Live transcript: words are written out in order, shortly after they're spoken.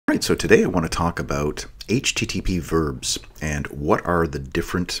Right, so today I want to talk about HTTP verbs and what are the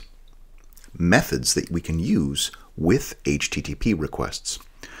different methods that we can use with HTTP requests.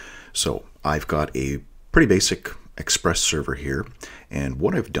 So I've got a pretty basic Express server here, and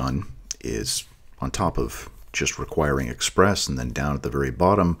what I've done is, on top of just requiring Express and then down at the very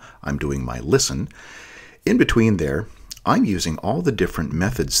bottom I'm doing my listen, in between there I'm using all the different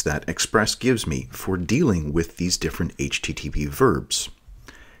methods that Express gives me for dealing with these different HTTP verbs.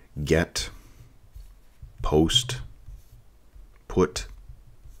 Get, post, put,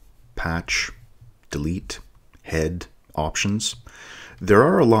 patch, delete, head, options. There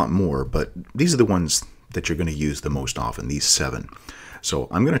are a lot more, but these are the ones that you're going to use the most often, these 7. So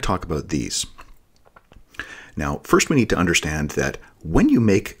I'm going to talk about these. Now, first we need to understand that when you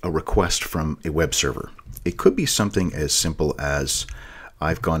make a request from a web server, it could be something as simple as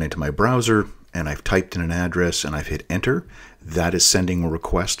I've gone into my browser and I've typed in an address and I've hit enter. That is sending a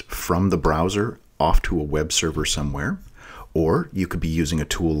request from the browser off to a web server somewhere. Or you could be using a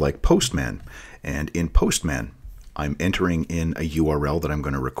tool like Postman. And in Postman, I'm entering in a URL that I'm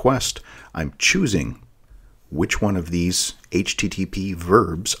going to request. I'm choosing which one of these HTTP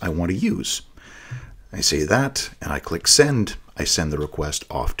verbs I want to use. I say that and I click send. I send the request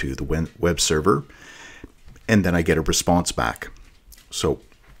off to the web server and then I get a response back. So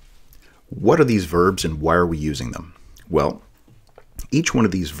what are these verbs and why are we using them? Well, each one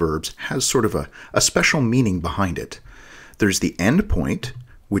of these verbs has sort of a special meaning behind it. There's the endpoint,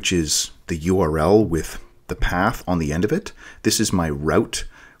 which is the URL with the path on the end of it. This is my route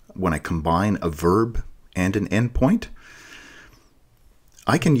when I combine a verb and an endpoint.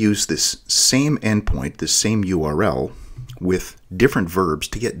 I can use this same endpoint, this same URL, with different verbs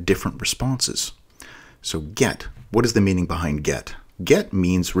to get different responses. So get, what is the meaning behind get? Get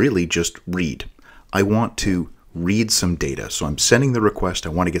means really just read. I want to read some data. So I'm sending the request. I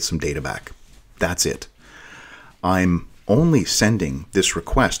want to get some data back. That's it. I'm only sending this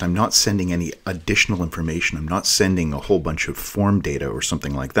request. I'm not sending any additional information. I'm not sending a whole bunch of form data or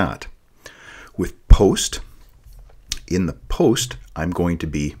something like that. With post, in the post, I'm going to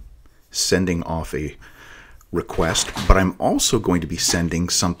be sending off a request, but I'm also going to be sending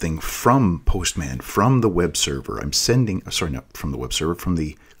something from Postman, from the web server. I'm sending, sorry, not from the web server, from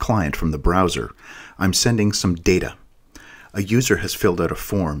the client, from the browser. I'm sending some data. A user has filled out a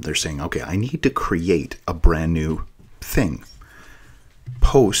form. They're saying, okay, I need to create a brand new thing.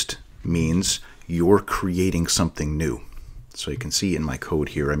 Post means you're creating something new. So you can see in my code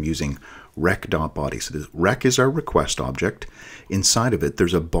here, I'm using rec.body. So this rec is our request object. Inside of it,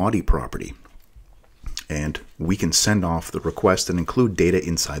 there's a body property. And we can send off the request and include data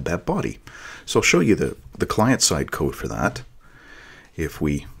inside that body. So I'll show you the client-side code for that. If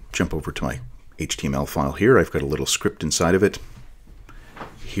we jump over to my HTML file here, I've got a little script inside of it.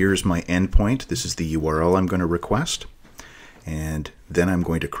 Here's my endpoint. This is the URL I'm going to request. And then I'm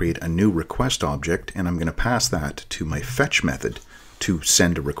going to create a new request object, and I'm going to pass that to my fetch method to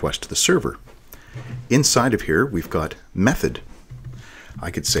send a request to the server. Inside of here, we've got method. I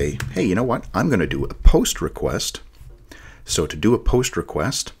could say, hey, you know what? I'm going to do a post request. So to do a post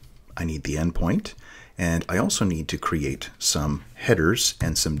request, I need the endpoint, and I also need to create some headers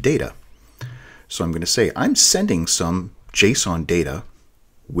and some data. So I'm going to say I'm sending some JSON data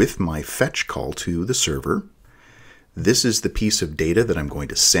with my fetch call to the server. This is the piece of data that I'm going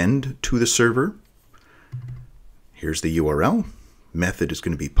to send to the server. Here's the URL. Method is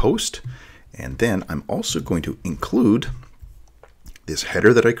going to be post. And then I'm also going to include this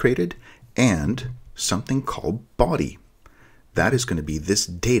header that I created and something called body. That is going to be this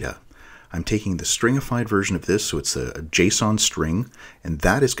data. I'm taking the stringified version of this, so it's a JSON string, and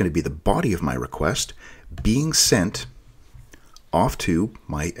that is going to be the body of my request being sent off to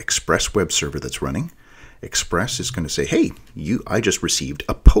my Express web server that's running. Express is going to say, hey, I just received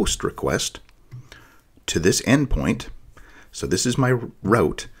a post request to this endpoint. So this is my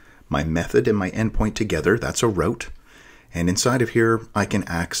route, my method and my endpoint together. That's a route. And inside of here, I can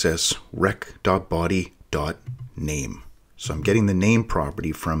access rec.body.name. So I'm getting the name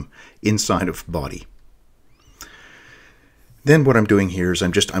property from inside of body. Then what I'm doing here is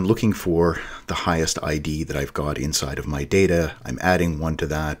I'm looking for the highest ID that I've got inside of my data. I'm adding one to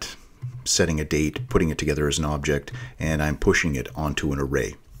that, setting a date, putting it together as an object, and I'm pushing it onto an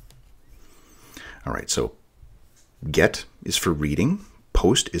array. All right, so get is for reading,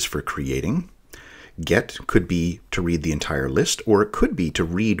 post is for creating. Get could be to read the entire list, or it could be to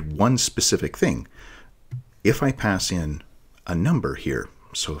read one specific thing. If I pass in a number here,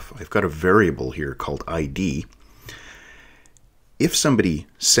 so if I've got a variable here called ID, if somebody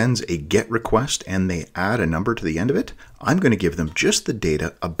sends a GET request and they add a number to the end of it, I'm going to give them just the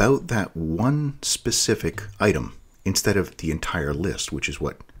data about that one specific item instead of the entire list, which is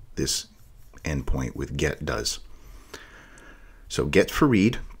what this endpoint with GET does. So GET for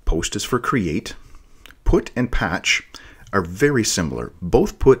read, POST is for create. Put and patch are very similar.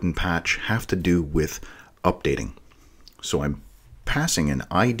 Both put and patch have to do with updating. So I'm passing an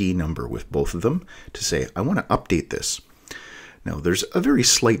ID number with both of them to say, I want to update this. Now, there's a very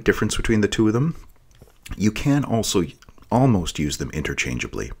slight difference between the two of them. You can also almost use them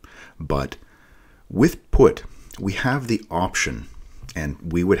interchangeably, but with put, we have the option,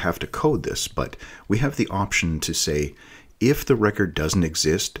 and we would have to code this, but we have the option to say, if the record doesn't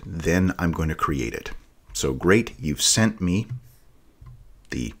exist, then I'm going to create it. So great, you've sent me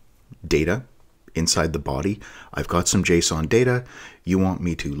the data inside the body. I've got some JSON data. You want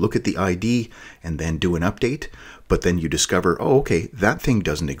me to look at the ID and then do an update, but then you discover, oh, okay, that thing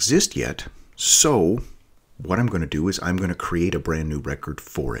doesn't exist yet. So what I'm going to do is I'm going to create a brand new record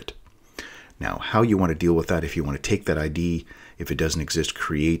for it. Now, how you want to deal with that, if you want to take that ID, if it doesn't exist,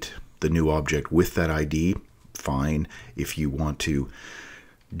 create the new object with that ID, fine. If you want to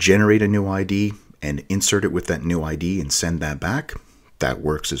generate a new ID and insert it with that new ID and send that back, that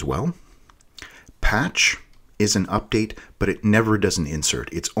works as well. Patch is an update, but it never does an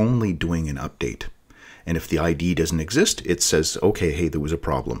insert. It's only doing an update. And if the ID doesn't exist, it says, okay, hey, there was a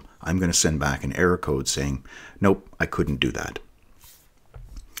problem. I'm going to send back an error code saying, nope, I couldn't do that.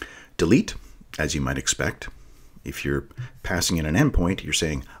 Delete, as you might expect. If you're passing in an endpoint, you're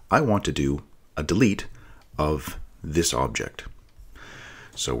saying, I want to do a delete of this object.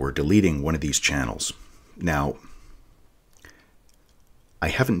 So we're deleting one of these channels. Now, I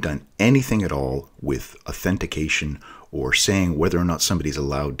haven't done anything at all with authentication or saying whether or not somebody's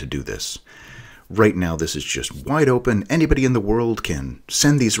allowed to do this. Right now, this is just wide open. Anybody in the world can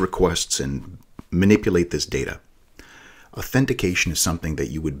send these requests and manipulate this data. Authentication is something that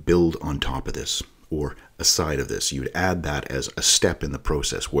you would build on top of this or aside of this. You would add that as a step in the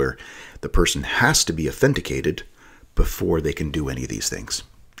process where the person has to be authenticated before they can do any of these things.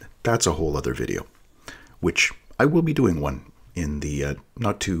 That's a whole other video, which I will be doing one in the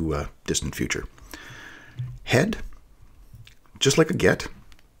not too distant future. Head, just like a GET,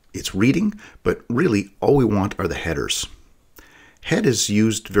 it's reading, but really all we want are the headers. Head is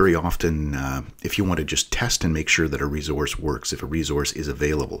used very often if you want to just test and make sure that a resource works, if a resource is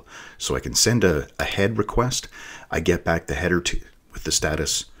available. So I can send a head request, I get back the header with the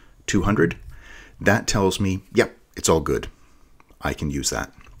status 200. That tells me, yep, it's all good. I can use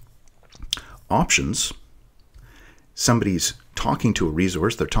that. Options, somebody's talking to a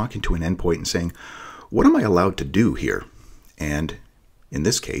resource, they're talking to an endpoint and saying, what am I allowed to do here? And in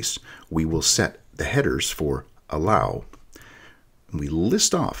this case, we will set the headers for allow. We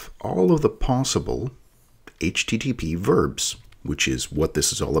list off all of the possible HTTP verbs, which is what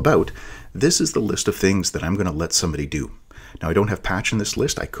this is all about. This is the list of things that I'm going to let somebody do. Now, I don't have patch in this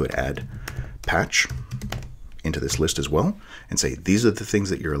list. I could add patch into this list as well and say, these are the things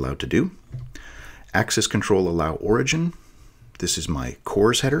that you're allowed to do. Access control allow origin. This is my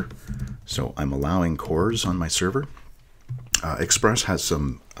CORS header. So I'm allowing CORS on my server. Express has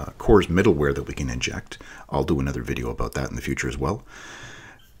some CORS middleware that we can inject. I'll do another video about that in the future as well.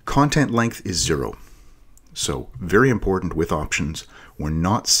 Content length is 0. So very important with options, we're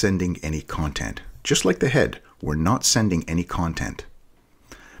not sending any content. Just like the head, we're not sending any content.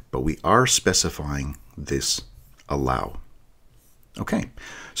 But we are specifying this allow. Okay,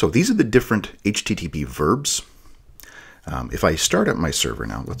 so these are the different HTTP verbs. If I start up my server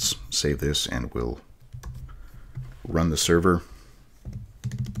now, let's save this and we'll run the server.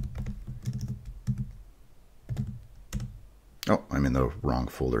 Oh, I'm in the wrong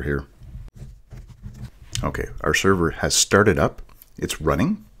folder here. Okay, our server has started up. It's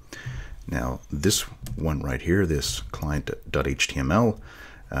running. Now, this one right here, this client.html,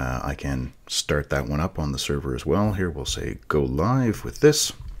 I can start that one up on the server as well. Here we'll say go live with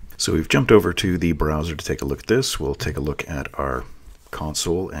this. So we've jumped over to the browser to take a look at this. We'll take a look at our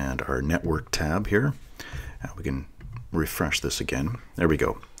console and our network tab here. We can refresh this again. There we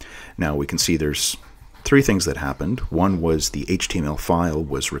go. Now we can see there's 3 things that happened. One was the HTML file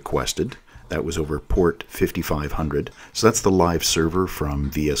was requested. That was over port 5500. So that's the live server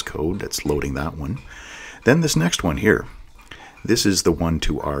from VS Code that's loading that one. Then this next one here. This is the one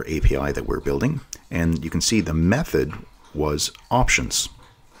to our API that we're building. And you can see the method was options.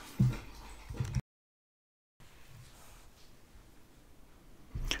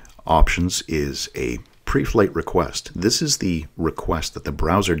 Options is a Preflight Request. This is the request that the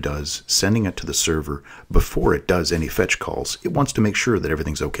browser does, sending it to the server before it does any fetch calls. It wants to make sure that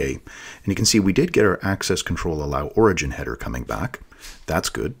everything's okay. And you can see we did get our access control allow origin header coming back. That's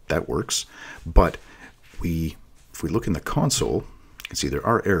good. That works. But if we look in the console, you can see there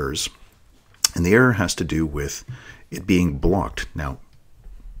are errors. And the error has to do with it being blocked. Now,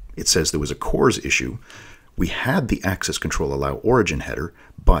 it says there was a CORS issue. We had the access control allow origin header,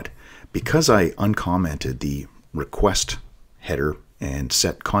 but because I uncommented the request header and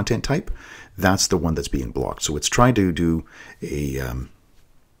set content type, that's the one that's being blocked. So it's trying to do a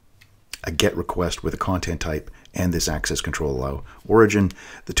GET request with a content type and this access control allow origin.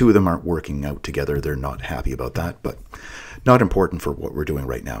 The two of them aren't working out together. They're not happy about that, but not important for what we're doing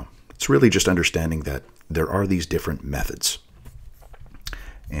right now. It's really just understanding that there are these different methods.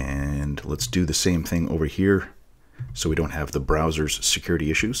 And let's do the same thing over here so we don't have the browser's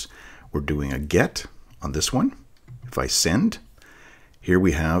security issues. We're doing a GET on this one. If I send, here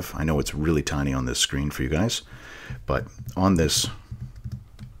we have, I know it's really tiny on this screen for you guys, but on this,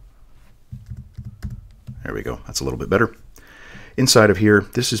 there we go, that's a little bit better. Inside of here,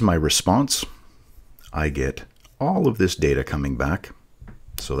 this is my response. I get all of this data coming back.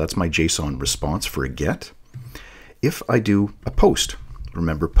 So that's my JSON response for a GET. If I do a post,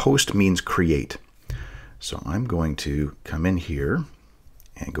 remember post means create. So I'm going to come in here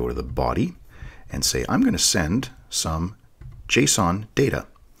and go to the body and say I'm going to send some JSON data.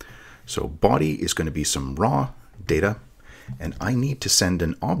 So body is going to be some raw data, and I need to send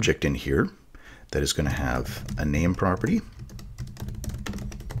an object in here that is going to have a name property,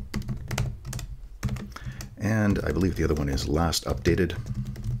 and I believe the other one is last updated,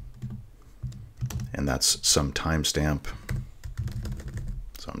 and that's some timestamp.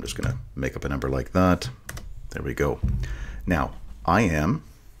 So I'm just going to make up a number like that. There we go. Now I am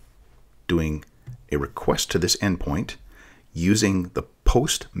doing a request to this endpoint using the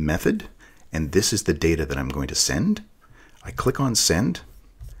post method, and this is the data that I'm going to send. I click on send,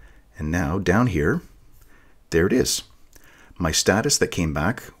 and now down here, there it is. My status that came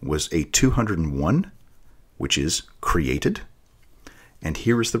back was a 201, which is created, and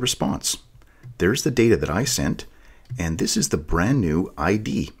here is the response. There's the data that I sent, and this is the brand new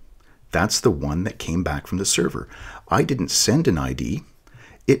ID. That's the one that came back from the server. I didn't send an ID.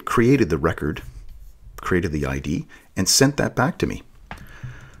 It created the record, created the ID, and sent that back to me.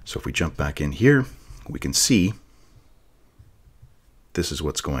 So if we jump back in here, we can see this is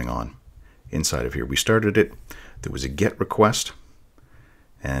what's going on. Inside of here, we started it. There was a GET request,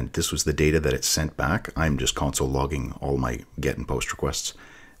 and this was the data that it sent back. I'm just console logging all my GET and POST requests.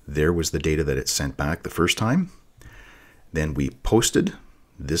 There was the data that it sent back the first time. Then we posted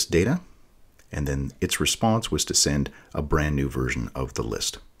this data, and then its response was to send a brand new version of the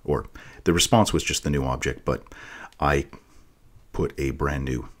list. Or the response was just the new object, but I put a brand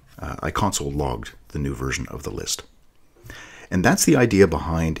new, I console logged the new version of the list. And that's the idea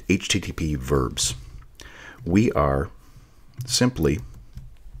behind HTTP verbs. We are simply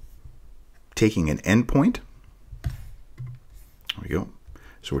taking an endpoint. There we go.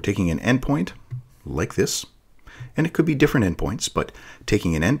 So we're taking an endpoint like this, and it could be different endpoints, but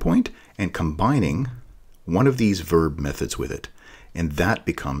taking an endpoint and combining one of these verb methods with it, and that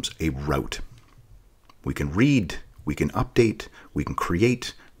becomes a route. We can read, we can update, we can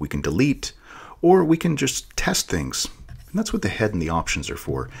create, we can delete, or we can just test things. And that's what the head and the options are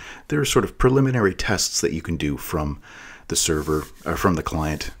for. They're sort of preliminary tests that you can do from the server, or from the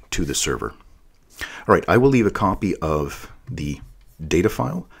client to the server. All right, I will leave a copy of the data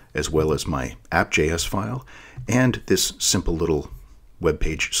file as well as my app.js file and this simple little web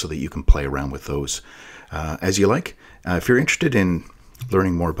page so that you can play around with those as you like. If you're interested in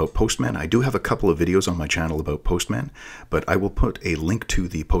learning more about Postman, I do have a couple of videos on my channel about Postman, but I will put a link to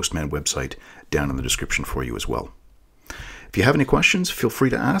the Postman website down in the description for you as well. If you have any questions, feel free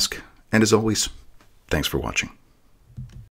to ask, and as always, thanks for watching.